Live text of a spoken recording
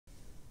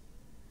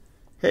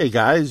Hey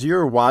guys,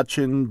 you're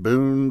watching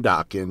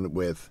Boondocking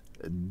with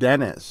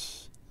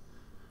Dennis.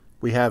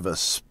 We have a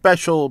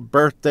special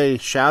birthday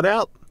shout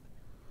out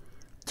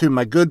to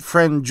my good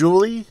friend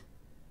Julie.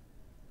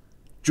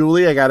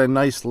 Julie, I got a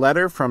nice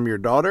letter from your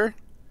daughter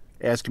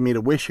asking me to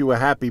wish you a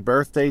happy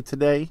birthday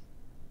today.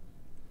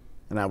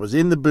 And I was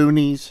in the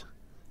boonies,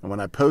 and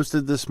when I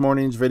posted this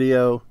morning's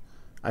video,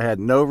 I had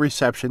no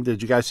reception.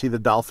 Did you guys see the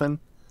dolphin?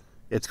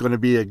 It's going to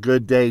be a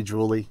good day,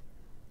 Julie.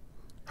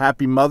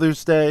 Happy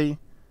Mother's Day.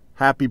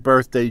 Happy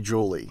birthday,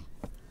 Julie.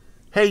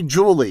 Hey,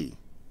 Julie,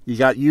 you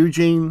got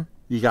Eugene,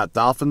 you got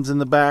dolphins in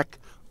the back.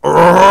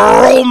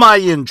 Roll my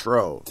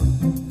intro.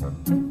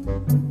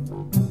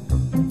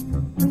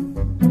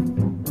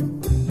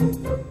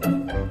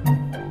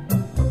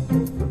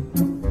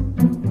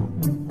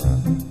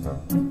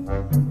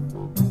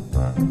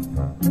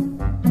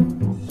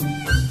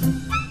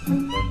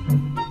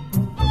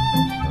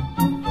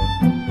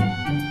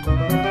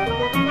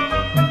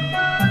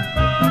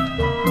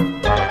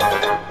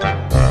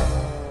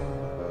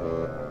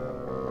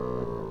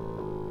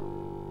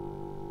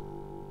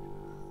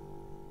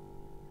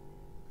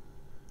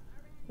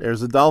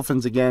 There's the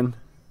dolphins again.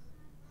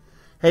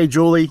 Hey,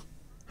 Julie,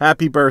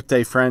 happy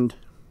birthday, friend.